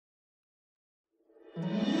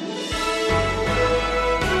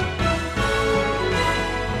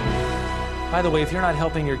By the way, if you're not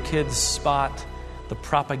helping your kids spot the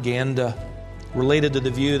propaganda related to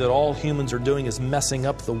the view that all humans are doing is messing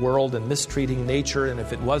up the world and mistreating nature, and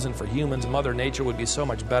if it wasn't for humans, Mother Nature would be so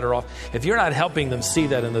much better off. If you're not helping them see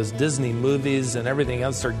that in those Disney movies and everything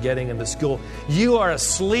else they're getting in the school, you are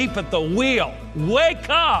asleep at the wheel. Wake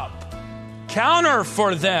up! Counter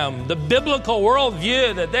for them the biblical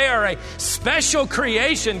worldview that they are a special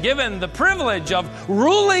creation given the privilege of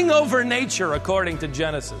ruling over nature according to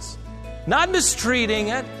Genesis. Not mistreating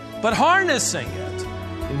it, but harnessing it,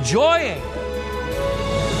 enjoying it.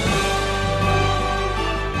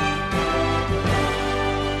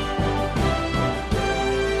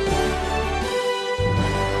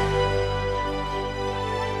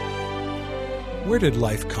 Where did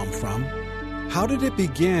life come from? How did it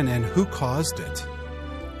begin and who caused it?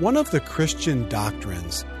 One of the Christian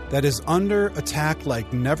doctrines that is under attack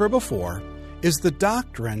like never before is the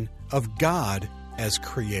doctrine of God as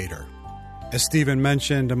creator. As Stephen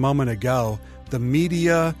mentioned a moment ago, the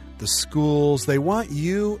media, the schools, they want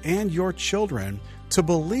you and your children to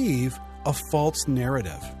believe a false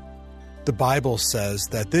narrative. The Bible says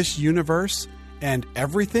that this universe and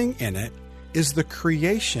everything in it is the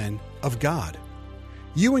creation of God.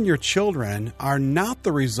 You and your children are not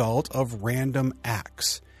the result of random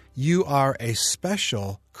acts. You are a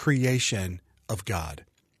special creation of God.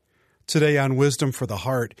 Today on Wisdom for the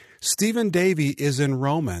Heart, Stephen Davey is in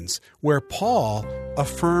Romans, where Paul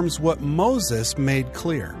affirms what Moses made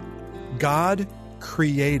clear. God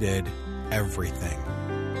created everything.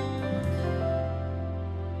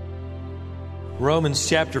 Romans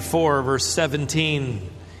chapter 4, verse 17,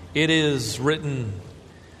 it is written,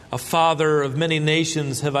 "A father of many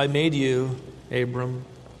nations have I made you, Abram,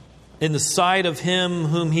 in the sight of him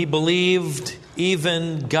whom he believed,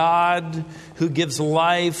 even God, who gives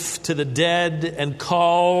life to the dead and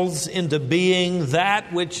calls into being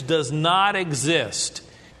that which does not exist."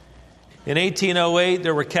 In 1808,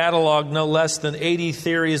 there were cataloged no less than 80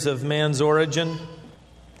 theories of man's origin.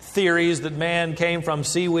 Theories that man came from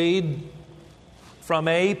seaweed, from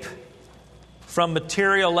ape, from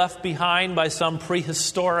material left behind by some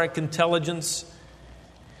prehistoric intelligence.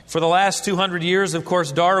 For the last 200 years, of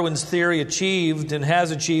course, Darwin's theory achieved and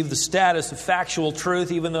has achieved the status of factual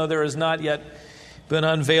truth, even though there has not yet been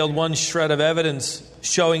unveiled one shred of evidence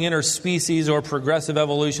showing interspecies or progressive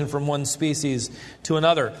evolution from one species to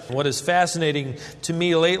another. What is fascinating to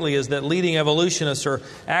me lately is that leading evolutionists are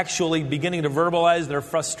actually beginning to verbalize their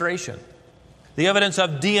frustration. The evidence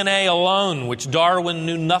of DNA alone, which Darwin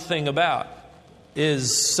knew nothing about,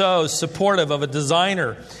 is so supportive of a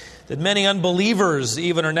designer that many unbelievers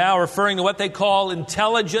even are now referring to what they call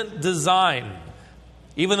intelligent design.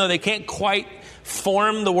 Even though they can't quite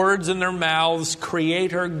form the words in their mouths,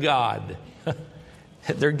 Creator God.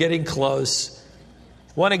 They're getting close.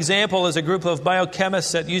 One example is a group of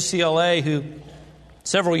biochemists at UCLA who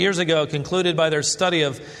several years ago concluded by their study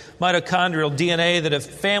of mitochondrial DNA that if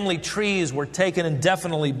family trees were taken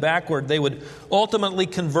indefinitely backward, they would ultimately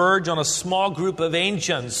converge on a small group of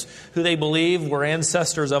ancients who they believe were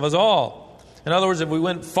ancestors of us all. In other words, if we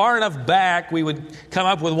went far enough back, we would come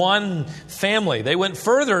up with one family. They went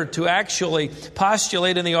further to actually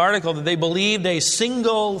postulate in the article that they believed a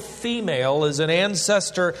single female is an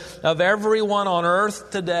ancestor of everyone on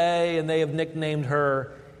earth today, and they have nicknamed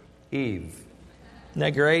her Eve. Isn't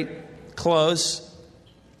that great? Close.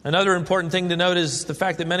 Another important thing to note is the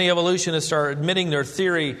fact that many evolutionists are admitting their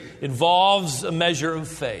theory involves a measure of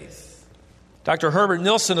faith. Dr. Herbert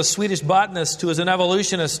Nilsson, a Swedish botanist who is an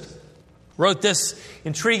evolutionist, wrote this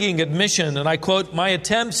intriguing admission, and I quote, "My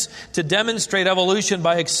attempts to demonstrate evolution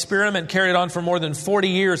by experiment carried on for more than 40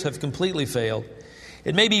 years have completely failed.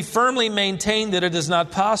 It may be firmly maintained that it is not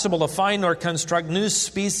possible to find or construct new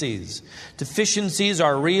species. Deficiencies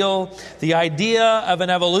are real. The idea of an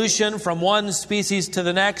evolution from one species to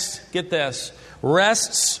the next, get this,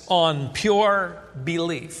 rests on pure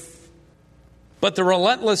belief. But the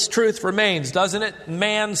relentless truth remains, doesn't it?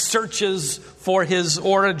 Man searches for his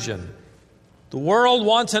origin. The world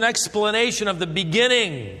wants an explanation of the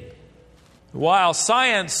beginning. While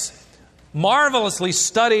science marvelously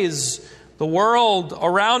studies the world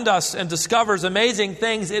around us and discovers amazing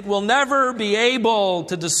things, it will never be able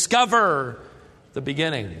to discover the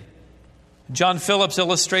beginning. John Phillips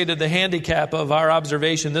illustrated the handicap of our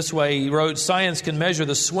observation this way. He wrote, "Science can measure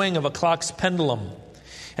the swing of a clock's pendulum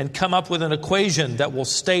and come up with an equation that will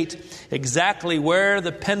state exactly where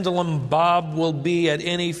the pendulum bob will be at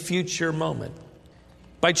any future moment.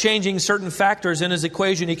 By changing certain factors in his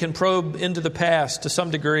equation, he can probe into the past to some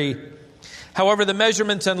degree. However, the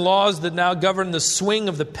measurements and laws that now govern the swing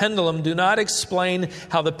of the pendulum do not explain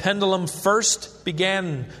how the pendulum first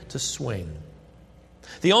began to swing.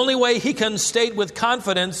 The only way he can state with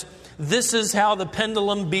confidence, this is how the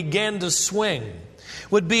pendulum began to swing,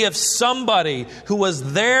 would be if somebody who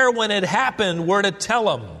was there when it happened were to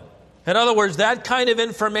tell him. In other words, that kind of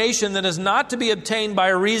information that is not to be obtained by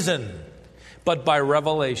reason, but by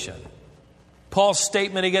revelation. Paul's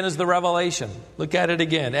statement again is the revelation. Look at it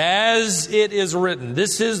again. As it is written,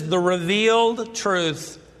 this is the revealed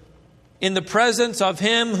truth in the presence of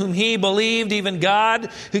him whom he believed, even God,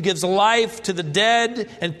 who gives life to the dead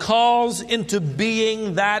and calls into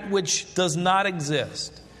being that which does not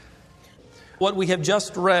exist. What we have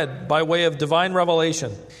just read by way of divine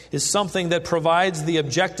revelation is something that provides the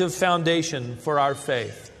objective foundation for our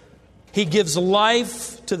faith. He gives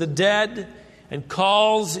life to the dead and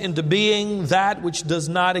calls into being that which does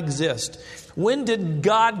not exist. When did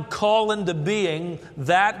God call into being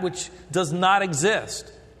that which does not exist?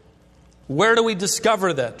 Where do we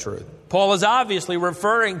discover that truth? Paul is obviously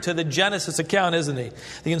referring to the Genesis account, isn't he?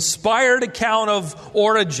 The inspired account of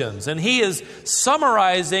origins. And he is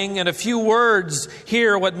summarizing in a few words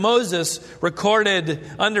here what Moses recorded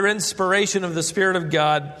under inspiration of the Spirit of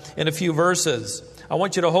God in a few verses. I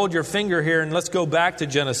want you to hold your finger here and let's go back to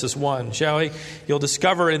Genesis 1, shall we? You'll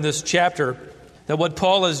discover in this chapter that what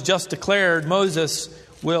Paul has just declared, Moses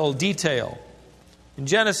will detail. In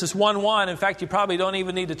Genesis 1:1, in fact, you probably don't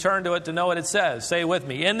even need to turn to it to know what it says. Say it with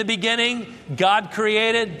me. In the beginning, God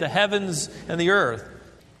created the heavens and the earth.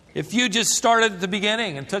 If you just started at the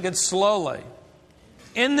beginning and took it slowly.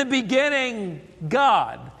 In the beginning,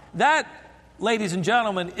 God. That, ladies and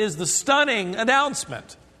gentlemen, is the stunning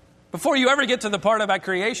announcement. Before you ever get to the part about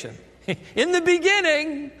creation. In the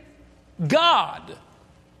beginning, God.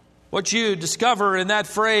 What you discover in that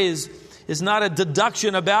phrase is not a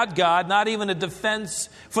deduction about God, not even a defense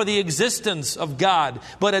for the existence of God,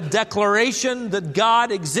 but a declaration that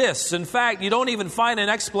God exists. In fact, you don't even find an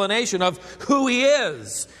explanation of who He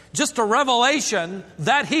is, just a revelation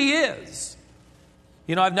that He is.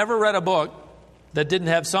 You know, I've never read a book that didn't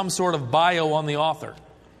have some sort of bio on the author.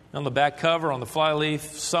 On the back cover, on the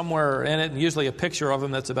flyleaf, somewhere in it, and usually a picture of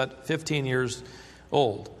him that's about 15 years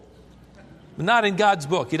old. But not in God's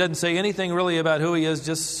book. He doesn't say anything really about who He is,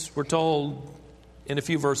 just we're told in a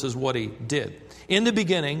few verses what He did. In the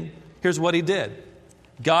beginning, here's what He did.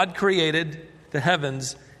 God created the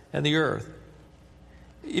heavens and the earth.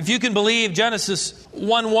 If you can believe Genesis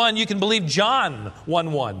 1:1, you can believe John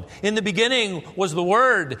 1:1. In the beginning was the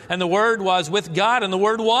Word, and the Word was with God, and the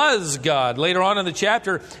Word was God. Later on in the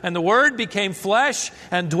chapter, and the Word became flesh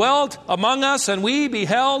and dwelt among us, and we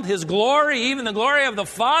beheld His glory, even the glory of the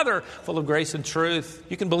Father, full of grace and truth.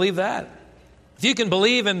 You can believe that. If you can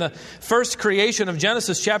believe in the first creation of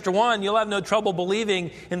Genesis chapter 1, you'll have no trouble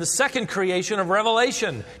believing in the second creation of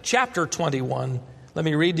Revelation chapter 21. Let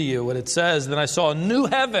me read to you what it says. Then I saw a new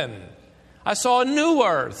heaven. I saw a new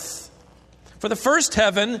earth. For the first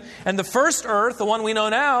heaven and the first earth, the one we know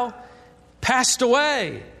now, passed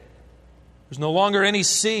away. There's no longer any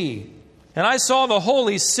sea. And I saw the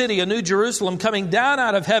holy city, a new Jerusalem, coming down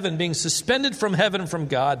out of heaven, being suspended from heaven from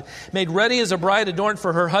God, made ready as a bride adorned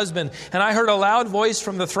for her husband. And I heard a loud voice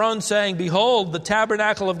from the throne saying, Behold, the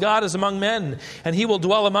tabernacle of God is among men, and He will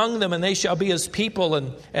dwell among them, and they shall be His people,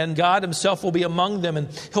 and God Himself will be among them. And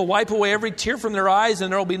He'll wipe away every tear from their eyes,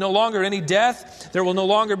 and there will be no longer any death. There will no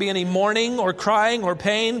longer be any mourning or crying or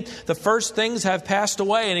pain. The first things have passed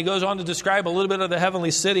away. And he goes on to describe a little bit of the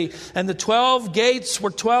heavenly city. And the 12 gates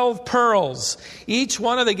were 12 pearls. Each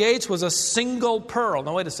one of the gates was a single pearl.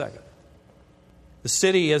 Now, wait a second. The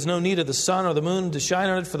city has no need of the sun or the moon to shine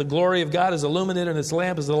on it, for the glory of God is illuminated, and its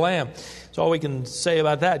lamp is the Lamb. That's all we can say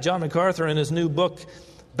about that. John MacArthur, in his new book,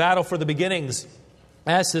 Battle for the Beginnings,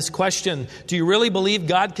 asks this question: do you really believe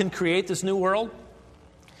God can create this new world?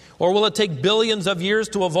 Or will it take billions of years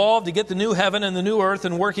to evolve to get the new heaven and the new earth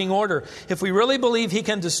in working order? If we really believe He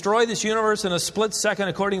can destroy this universe in a split second,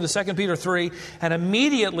 according to 2 Peter 3, and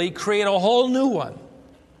immediately create a whole new one,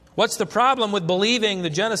 what's the problem with believing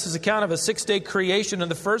the Genesis account of a 6-day creation in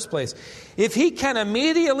the first place? If He can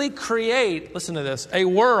immediately create, listen to this, a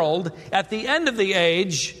world at the end of the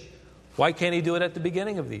age, why can't He do it at the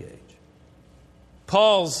beginning of the age?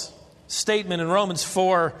 Paul's statement in Romans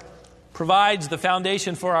 4 provides the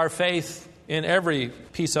foundation for our faith in every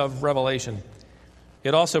piece of revelation.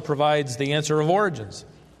 It also provides the answer of origins.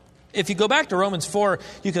 If you go back to Romans 4,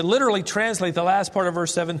 you could literally translate the last part of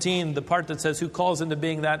verse 17, the part that says, who calls into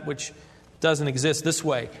being that which doesn't exist, this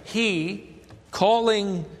way: He,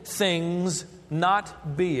 calling things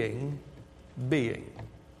not being, being.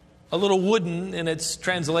 A little wooden in its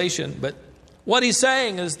translation, but What he's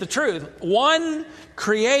saying is the truth. One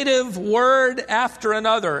creative word after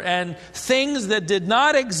another, and things that did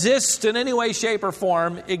not exist in any way, shape, or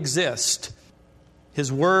form exist.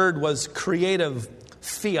 His word was creative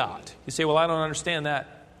fiat. You say, well, I don't understand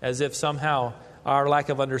that. As if somehow our lack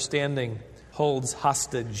of understanding holds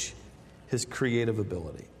hostage his creative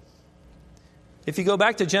ability. If you go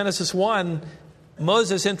back to Genesis 1,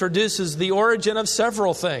 Moses introduces the origin of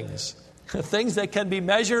several things. Things that can be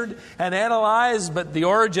measured and analyzed, but the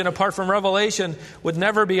origin, apart from revelation, would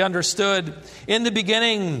never be understood. In the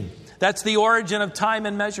beginning, that's the origin of time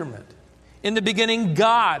and measurement. In the beginning,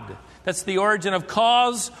 God. That's the origin of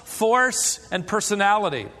cause, force, and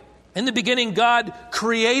personality. In the beginning, God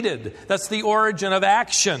created. That's the origin of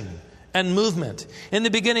action and movement. In the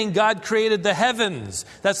beginning, God created the heavens.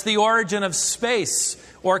 That's the origin of space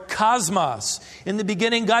or cosmos. In the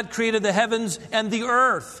beginning, God created the heavens and the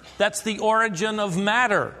earth. That's the origin of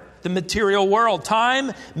matter, the material world.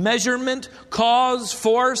 Time, measurement, cause,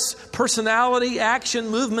 force, personality, action,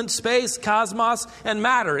 movement, space, cosmos, and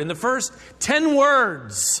matter. In the first 10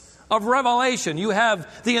 words of Revelation, you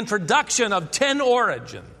have the introduction of 10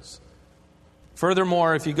 origins.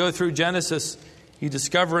 Furthermore, if you go through Genesis, you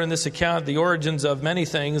discover in this account the origins of many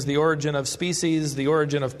things: the origin of species, the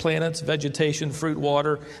origin of planets, vegetation, fruit,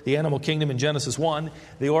 water, the animal kingdom in Genesis 1,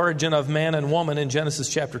 the origin of man and woman in Genesis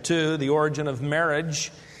chapter 2, the origin of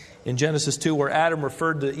marriage in Genesis 2, where Adam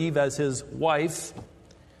referred to Eve as his wife,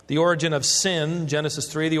 the origin of sin,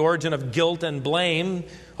 Genesis 3, the origin of guilt and blame,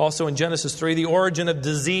 also in Genesis 3, the origin of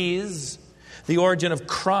disease, the origin of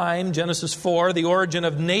crime, Genesis 4, the origin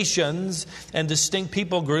of nations and distinct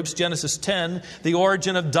people groups, Genesis 10, the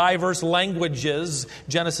origin of diverse languages,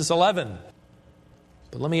 Genesis 11.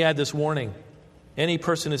 But let me add this warning. Any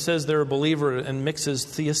person who says they're a believer and mixes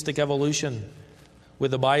theistic evolution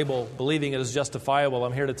with the Bible, believing it is justifiable,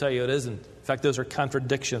 I'm here to tell you it isn't. In fact, those are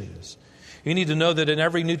contradictions. You need to know that in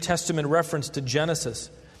every New Testament reference to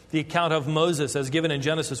Genesis, the account of Moses, as given in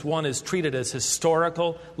Genesis 1, is treated as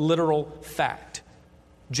historical, literal fact.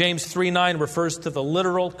 James 3:9 refers to the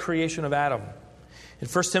literal creation of Adam. In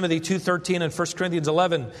 1 Timothy 2:13 and 1 Corinthians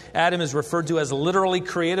 11, Adam is referred to as literally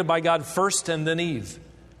created by God first and then Eve.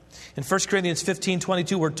 In 1 Corinthians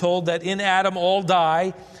 15:22, we're told that in Adam all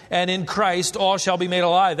die, and in Christ all shall be made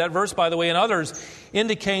alive. That verse, by the way, and others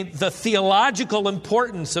indicate the theological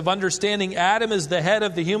importance of understanding Adam as the head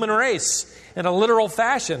of the human race in a literal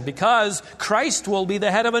fashion, because Christ will be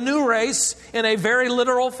the head of a new race in a very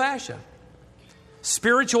literal fashion.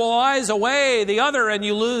 Spiritualize away the other and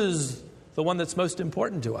you lose the one that's most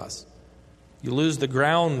important to us. You lose the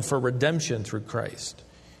ground for redemption through Christ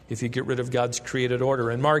if you get rid of God's created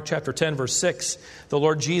order. In Mark chapter 10, verse 6, the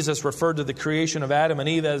Lord Jesus referred to the creation of Adam and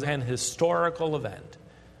Eve as an historical event.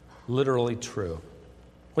 Literally true.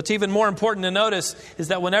 What's even more important to notice is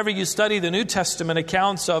that whenever you study the New Testament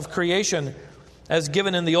accounts of creation as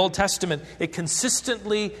given in the Old Testament, it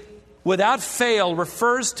consistently, without fail,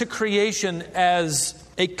 refers to creation as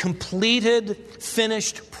a completed,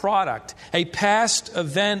 finished product, a past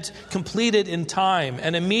event completed in time,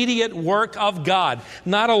 an immediate work of God,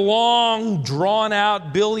 not a long,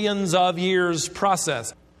 drawn-out, billions of years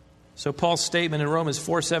process. So Paul's statement in Romans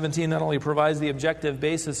 4:17 not only provides the objective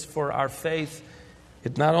basis for our faith,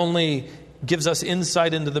 it not only gives us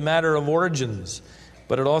insight into the matter of origins,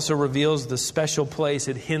 but it also reveals the special place,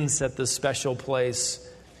 it hints at the special place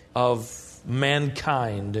of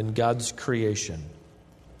mankind in God's creation.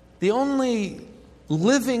 The only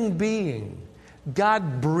living being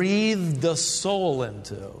God breathed the soul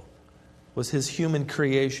into was his human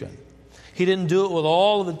creation. He didn't do it with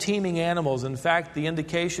all of the teeming animals. In fact, the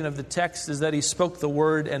indication of the text is that he spoke the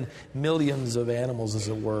word and millions of animals, as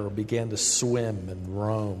it were, began to swim and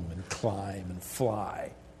roam and climb and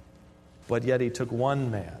fly. But yet he took one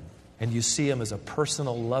man, and you see him as a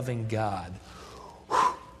personal, loving God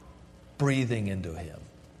breathing into him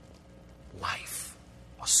life,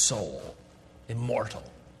 a soul, immortal.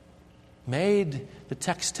 Made, the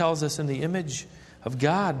text tells us, in the image of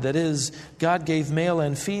God. That is, God gave male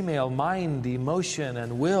and female mind, emotion,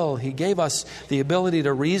 and will. He gave us the ability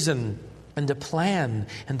to reason and to plan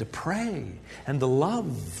and to pray and to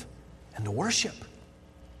love and to worship.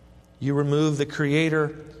 You remove the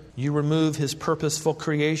Creator, you remove his purposeful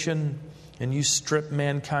creation, and you strip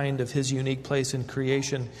mankind of his unique place in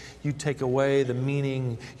creation. You take away the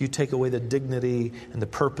meaning, you take away the dignity and the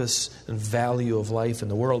purpose and value of life in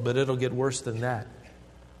the world. But it'll get worse than that.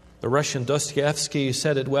 The Russian Dostoevsky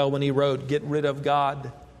said it well when he wrote, "Get rid of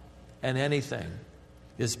God and anything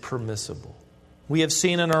is permissible." We have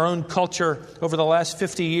seen in our own culture over the last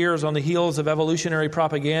 50 years, on the heels of evolutionary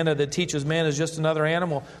propaganda that teaches man is just another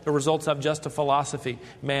animal, the results of just a philosophy.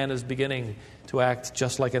 Man is beginning to act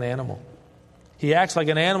just like an animal. He acts like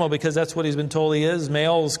an animal because that's what he's been told he is.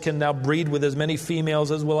 Males can now breed with as many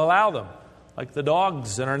females as will allow them, like the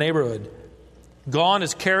dogs in our neighborhood. Gone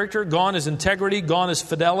is character, gone is integrity, gone is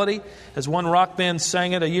fidelity. As one rock band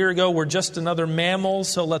sang it a year ago, we're just another mammal,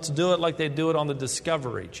 so let's do it like they do it on the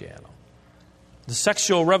Discovery Channel. The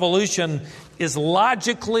sexual revolution is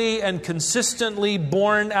logically and consistently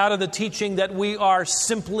born out of the teaching that we are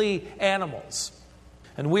simply animals.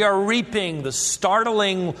 And we are reaping the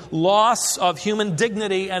startling loss of human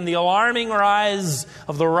dignity and the alarming rise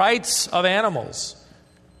of the rights of animals.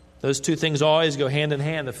 Those two things always go hand in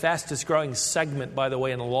hand. The fastest growing segment, by the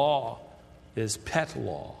way, in law is pet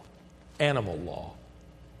law, animal law.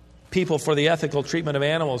 People for the Ethical Treatment of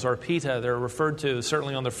Animals, or PETA, they're referred to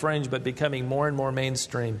certainly on the fringe, but becoming more and more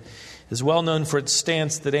mainstream, is well known for its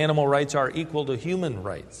stance that animal rights are equal to human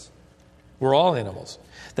rights. We're all animals.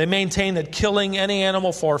 They maintain that killing any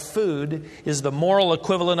animal for food is the moral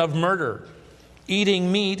equivalent of murder. Eating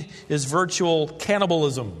meat is virtual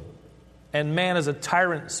cannibalism, and man is a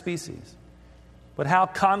tyrant species. But how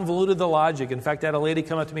convoluted the logic. In fact, I had a lady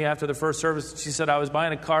come up to me after the first service. She said, I was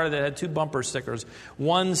buying a car that had two bumper stickers.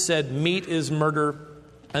 One said, meat is murder,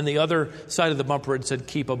 and the other side of the bumper had said,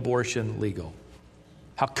 keep abortion legal.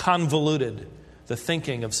 How convoluted the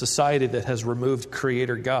thinking of society that has removed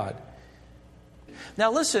Creator God.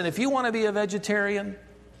 Now listen, if you want to be a vegetarian,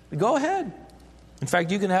 go ahead. In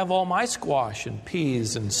fact, you can have all my squash and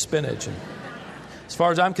peas and spinach. And as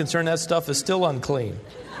far as I'm concerned, that stuff is still unclean.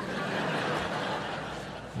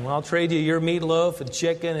 Well, I'll trade you your meatloaf and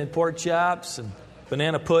chicken and pork chops and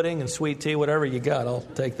banana pudding and sweet tea, whatever you got. I'll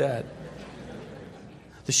take that.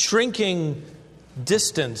 The shrinking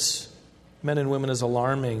distance, men and women, is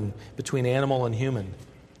alarming between animal and human.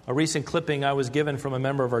 A recent clipping I was given from a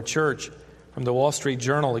member of our church from the Wall Street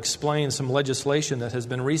Journal explains some legislation that has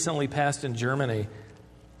been recently passed in Germany.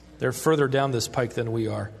 They're further down this pike than we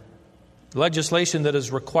are. Legislation that is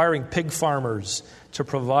requiring pig farmers to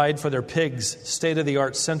provide for their pigs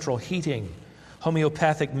state-of-the-art central heating,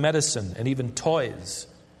 homeopathic medicine, and even toys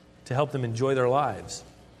to help them enjoy their lives.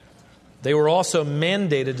 They were also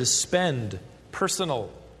mandated to spend personal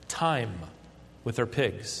time with their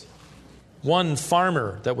pigs. One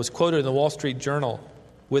farmer that was quoted in the Wall Street Journal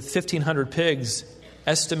with 1,500 pigs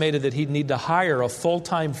estimated that he'd need to hire a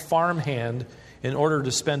full-time farmhand in order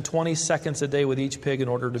to spend 20 seconds a day with each pig in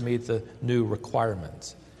order to meet the new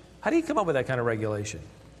requirements. How do you come up with that kind of regulation?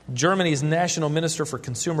 Germany's National Minister for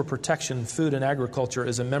Consumer Protection, Food and Agriculture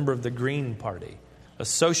is a member of the Green Party, a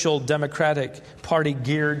social democratic party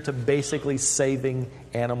geared to basically saving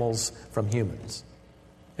animals from humans.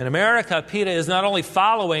 In America, PETA is not only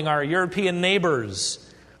following our European neighbors,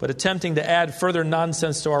 but attempting to add further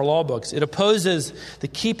nonsense to our law books. It opposes the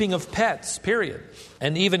keeping of pets, period,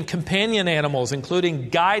 and even companion animals, including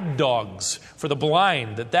guide dogs for the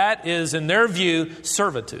blind, that is, in their view,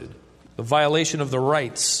 servitude, a violation of the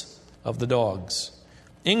rights of the dogs.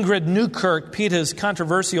 Ingrid Newkirk, PETA's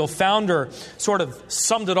controversial founder, sort of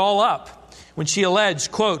summed it all up when she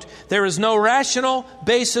alleged, quote, there is no rational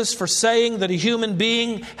basis for saying that a human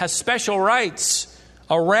being has special rights.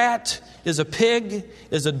 A rat is a pig,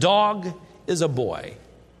 is a dog, is a boy.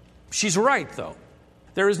 She's right, though.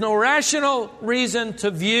 There is no rational reason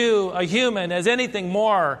to view a human as anything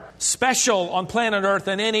more special on planet Earth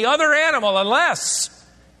than any other animal unless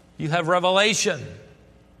you have revelation,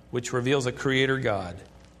 which reveals a Creator God.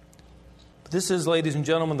 But this is, ladies and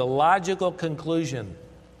gentlemen, the logical conclusion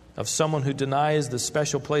of someone who denies the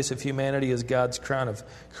special place of humanity as God's crown of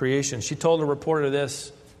creation. She told a reporter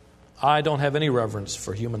this, I don't have any reverence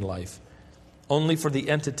for human life, only for the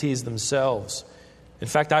entities themselves. In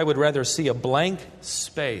fact, I would rather see a blank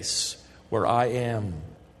space where I am.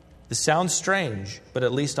 This sounds strange, but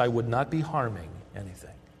at least I would not be harming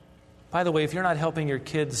anything. By the way, if you're not helping your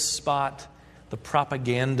kids spot the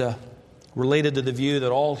propaganda related to the view that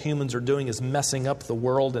all humans are doing is messing up the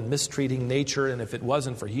world and mistreating nature, and if it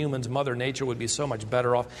wasn't for humans, Mother Nature would be so much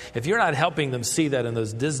better off. If you're not helping them see that in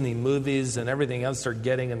those Disney movies and everything else they're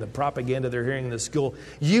getting and the propaganda they're hearing in the school,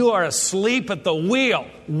 you are asleep at the wheel.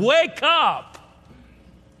 Wake up!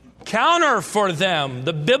 Counter for them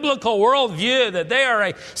the biblical worldview that they are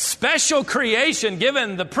a special creation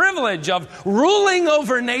given the privilege of ruling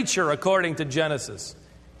over nature according to Genesis.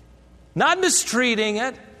 Not mistreating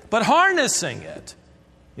it, but harnessing it,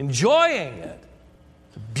 enjoying it,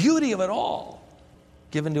 the beauty of it all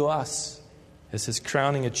given to us as His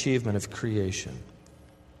crowning achievement of creation.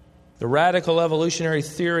 The radical evolutionary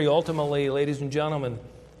theory ultimately, ladies and gentlemen,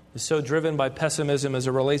 is so driven by pessimism as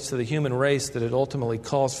it relates to the human race that it ultimately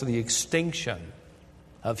calls for the extinction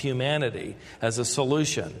of humanity as a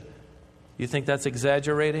solution. You think that's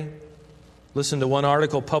exaggerating? Listen to one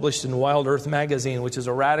article published in Wild Earth magazine, which is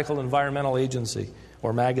a radical environmental agency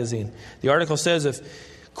or magazine. The article says,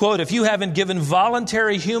 quote, if you haven't given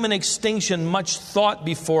voluntary human extinction much thought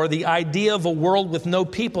before, the idea of a world with no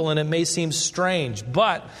people in it may seem strange.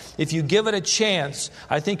 But if you give it a chance,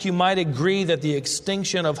 I think you might agree that the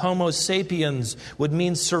extinction of Homo sapiens would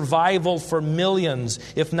mean survival for millions,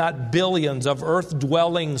 if not billions, of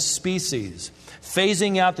Earth-dwelling species.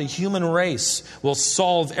 Phasing out the human race will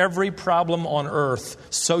solve every problem on Earth,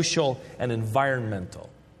 social and environmental.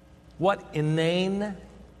 What inane,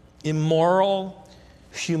 immoral,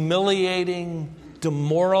 humiliating,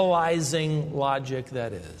 demoralizing logic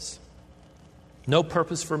that is. No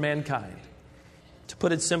purpose for mankind. To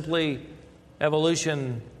put it simply,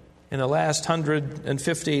 evolution in the last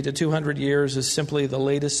 150 to 200 years is simply the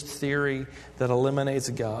latest theory that eliminates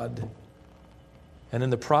God. And in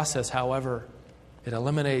the process, however, it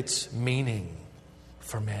eliminates meaning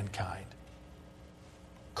for mankind.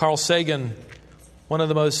 Carl Sagan, one of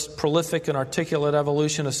the most prolific and articulate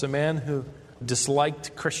evolutionists, a man who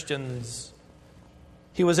disliked Christians.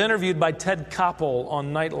 He was interviewed by Ted Koppel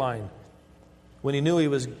on Nightline when he knew he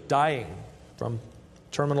was dying from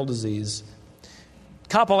terminal disease.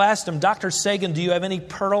 Koppel asked him, Dr. Sagan, do you have any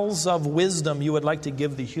pearls of wisdom you would like to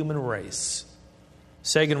give the human race?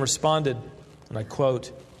 Sagan responded, and I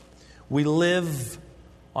quote, we live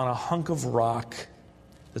on a hunk of rock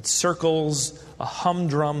that circles a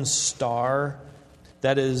humdrum star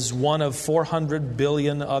that is one of 400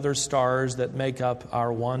 billion other stars that make up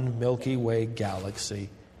our one Milky Way galaxy.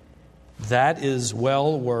 That is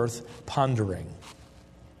well worth pondering.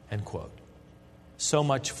 End quote. So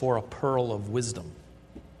much for a pearl of wisdom.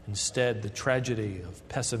 Instead, the tragedy of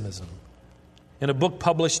pessimism. In a book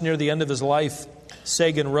published near the end of his life,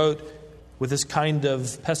 Sagan wrote with this kind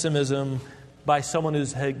of pessimism by someone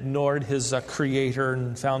who's ignored his creator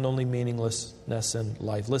and found only meaninglessness in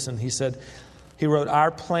life. Listen, he wrote, our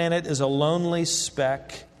planet is a lonely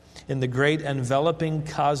speck in the great enveloping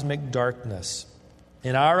cosmic darkness.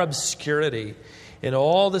 In our obscurity, in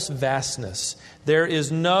all this vastness, there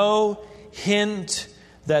is no hint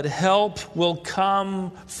that help will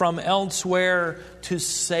come from elsewhere to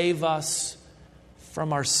save us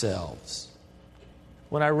from ourselves.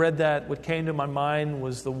 When I read that, what came to my mind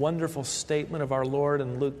was the wonderful statement of our Lord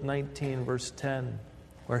in Luke 19, verse 10,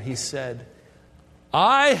 where he said,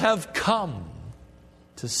 I have come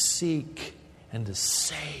to seek and to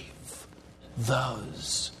save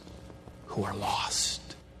those who are lost.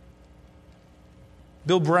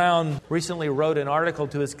 Bill Brown recently wrote an article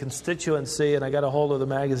to his constituency, and I got a hold of the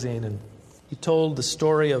magazine, and he told the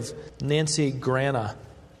story of Nancy Grana,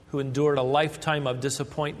 who endured a lifetime of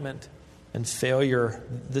disappointment and failure.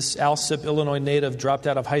 This Alsip, Illinois native dropped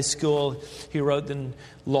out of high school, he wrote, then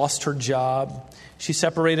lost her job. She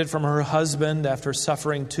separated from her husband after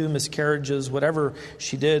suffering 2 miscarriages. Whatever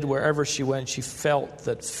she did, wherever she went, she felt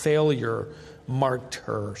that failure marked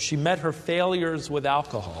her. She met her failures with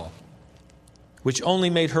alcohol, which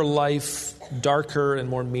only made her life darker and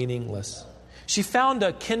more meaningless. She found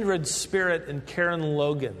a kindred spirit in Karen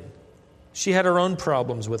Logan. She had her own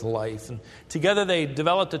problems with life, and together they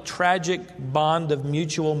developed a tragic bond of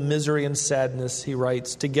mutual misery and sadness, he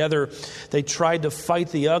writes. Together they tried to fight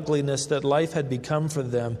the ugliness that life had become for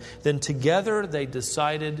them. Then together they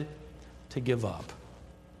decided to give up.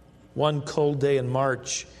 One cold day in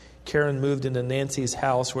March, Karen moved into Nancy's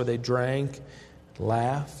house where they drank,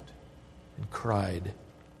 laughed, and cried.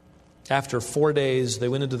 After 4 days, they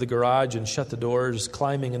went into the garage and shut the doors.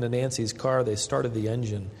 Climbing into Nancy's car, they started the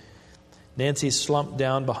engine. Nancy slumped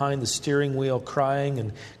down behind the steering wheel, crying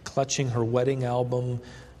and clutching her wedding album,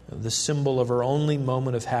 the symbol of her only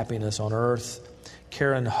moment of happiness on earth.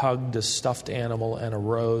 Karen hugged a stuffed animal and a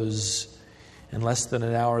rose. In less than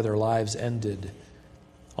an hour, their lives ended.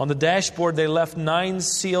 On the dashboard, they left 9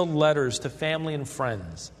 sealed letters to family and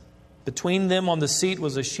friends. Between them on the seat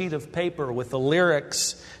was a sheet of paper with the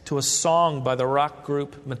lyrics to a song by the rock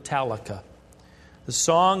group Metallica. The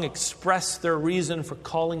song expressed their reason for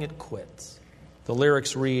calling it quits. The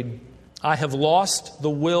lyrics read, I have lost the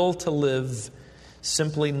will to live,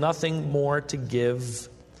 simply nothing more to give.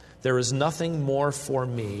 There is nothing more for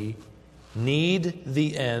me. Need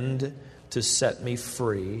the end to set me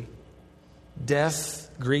free.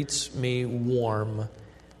 Death greets me warm.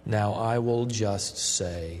 Now I will just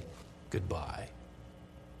say goodbye.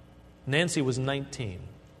 Nancy was 19.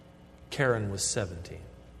 Karen was 17.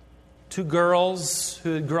 Two girls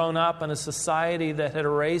who had grown up in a society that had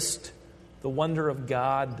erased the wonder of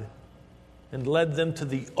God and led them to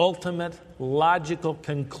the ultimate logical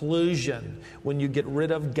conclusion when you get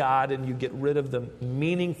rid of God and you get rid of the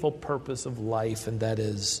meaningful purpose of life, and that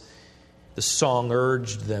is, the song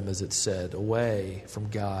urged them, as it said, away from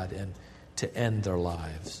God and to end their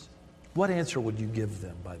lives. What answer would you give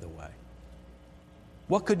them, by the way?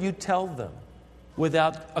 What could you tell them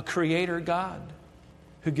without a creator God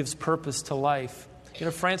who gives purpose to life? You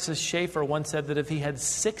know, Francis Schaeffer once said that if he had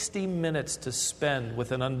 60 minutes to spend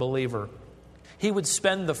with an unbeliever, he would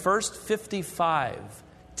spend the first 55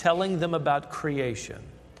 telling them about creation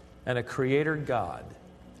and a creator God,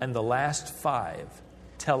 and the last 5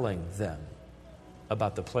 telling them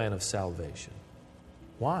about the plan of salvation.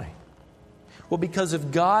 Why? Well, because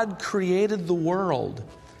if God created the world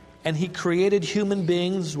and He created human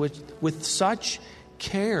beings with such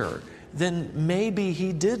care, then maybe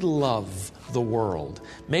He did love the world.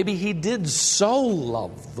 Maybe He did so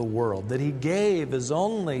love the world that He gave His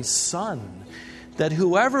only Son, that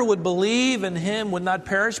whoever would believe in Him would not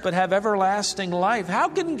perish but have everlasting life. How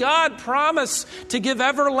can God promise to give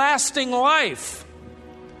everlasting life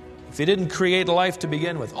if He didn't create life to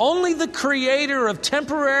begin with? Only the Creator of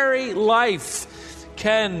temporary life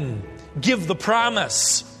can give the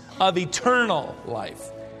promise of eternal life.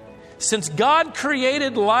 Since God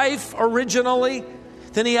created life originally,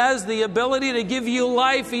 then He has the ability to give you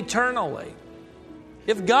life eternally.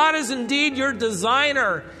 If God is indeed your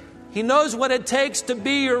designer, He knows what it takes to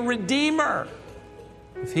be your Redeemer.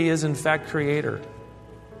 If He is in fact Creator,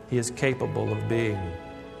 He is capable of being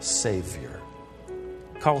Savior.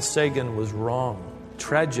 Carl Sagan was wrong,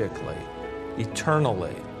 tragically,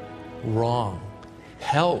 eternally wrong.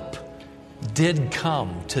 Help did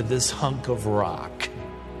come to this hunk of rock.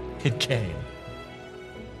 It came.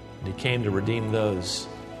 And He came to redeem those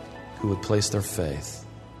who would place their faith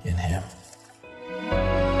in Him.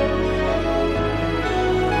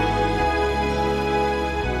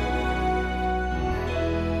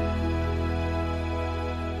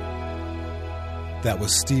 That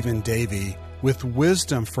was Stephen Davey with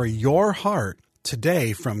wisdom for your heart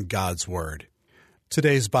today from God's Word.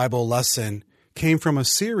 Today's Bible lesson came from a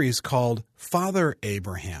series called Father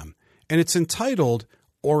Abraham, and it's entitled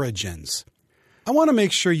Origins. I want to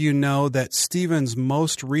make sure you know that Stephen's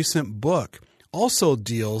most recent book also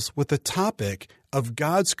deals with the topic of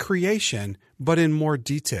God's creation, but in more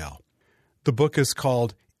detail. The book is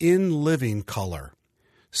called In Living Color.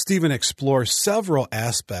 Stephen explores several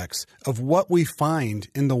aspects of what we find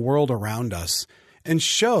in the world around us and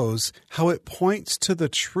shows how it points to the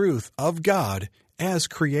truth of God as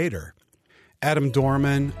Creator. Adam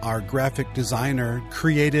Dorman, our graphic designer,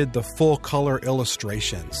 created the full-color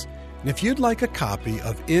illustrations. And if you'd like a copy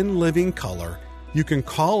of In Living Color, you can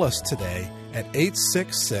call us today at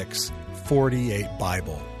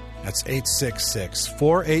 866-48-BIBLE. That's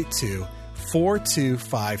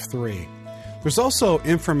 866-482-4253. There's also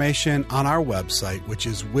information on our website, which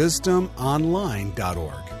is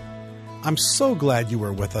wisdomonline.org. I'm so glad you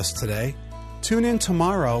were with us today. Tune in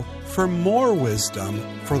tomorrow for more wisdom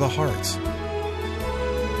for the heart.